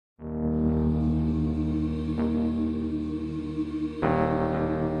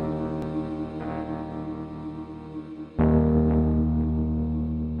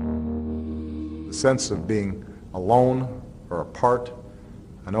sense of being alone or apart,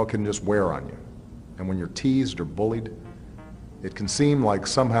 I know it can just wear on you. And when you're teased or bullied, it can seem like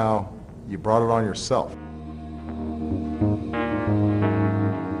somehow you brought it on yourself.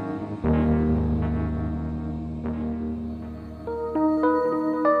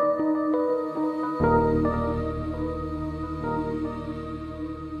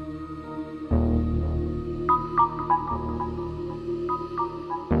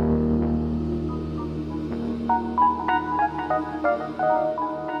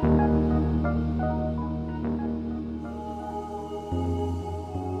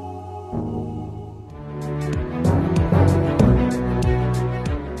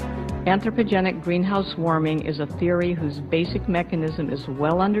 Anthropogenic greenhouse warming is a theory whose basic mechanism is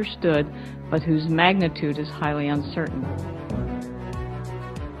well understood, but whose magnitude is highly uncertain.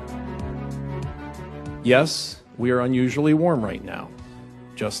 Yes, we are unusually warm right now,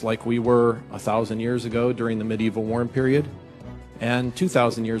 just like we were 1,000 years ago during the medieval warm period, and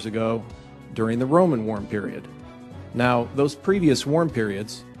 2,000 years ago during the Roman warm period. Now, those previous warm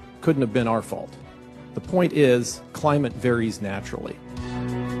periods couldn't have been our fault. The point is, climate varies naturally.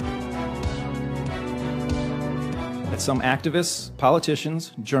 Some activists,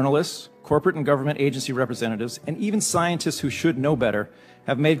 politicians, journalists, corporate and government agency representatives, and even scientists who should know better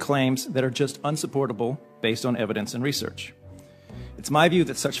have made claims that are just unsupportable based on evidence and research. It's my view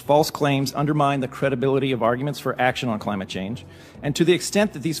that such false claims undermine the credibility of arguments for action on climate change, and to the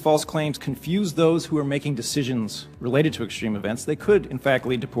extent that these false claims confuse those who are making decisions related to extreme events, they could, in fact,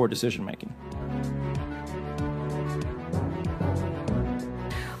 lead to poor decision-making.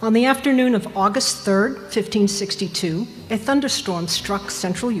 On the afternoon of August 3, 1562, a thunderstorm struck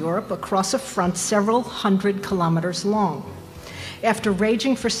Central Europe across a front several hundred kilometers long. After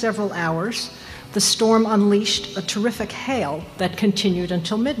raging for several hours, the storm unleashed a terrific hail that continued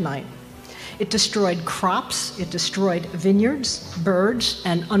until midnight. It destroyed crops, it destroyed vineyards, birds,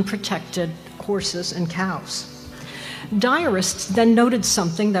 and unprotected horses and cows. Diarists then noted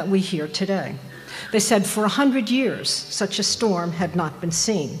something that we hear today. They said for 100 years, such a storm had not been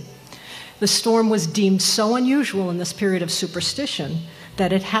seen. The storm was deemed so unusual in this period of superstition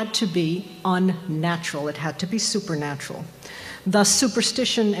that it had to be unnatural, it had to be supernatural. Thus,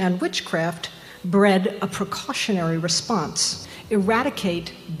 superstition and witchcraft bred a precautionary response.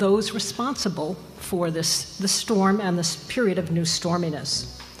 Eradicate those responsible for the storm and this period of new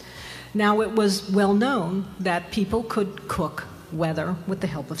storminess. Now, it was well known that people could cook weather with the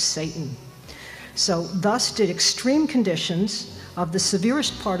help of Satan. So thus did extreme conditions of the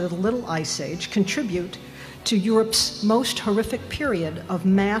severest part of the Little Ice Age contribute to Europe's most horrific period of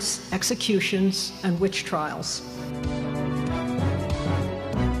mass executions and witch trials.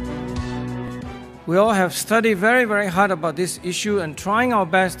 We all have studied very, very hard about this issue and trying our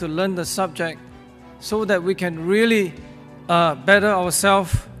best to learn the subject so that we can really better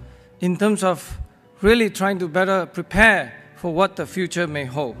ourselves in terms of really trying to better prepare for what the future may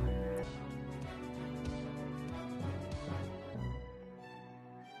hold.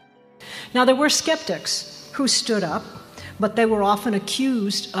 Now, there were skeptics who stood up, but they were often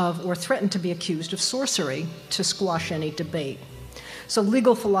accused of, or threatened to be accused of sorcery to squash any debate. So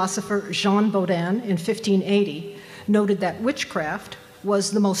legal philosopher Jean Bodin in 1580 noted that witchcraft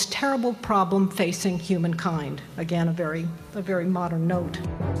was the most terrible problem facing humankind. Again, a very modern note.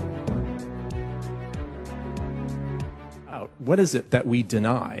 What is it that we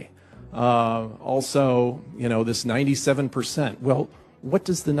deny? Also, this 97%. Well, what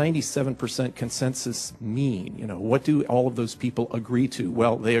does the 97% consensus mean? What do all of those people agree to?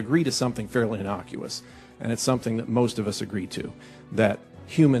 Well, they agree to something fairly innocuous, and it's something that most of us agree to, that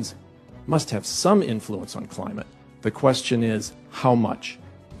humans must have some influence on climate. The question is, how much?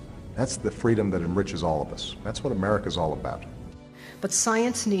 That's the freedom that enriches all of us. That's what America's all about. But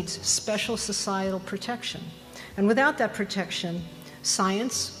science needs special societal protection. And without that protection,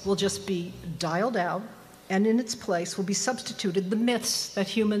 science will just be dialed out, and in its place will be substituted the myths that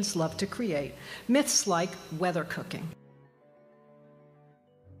humans love to create. Myths like weather cooking.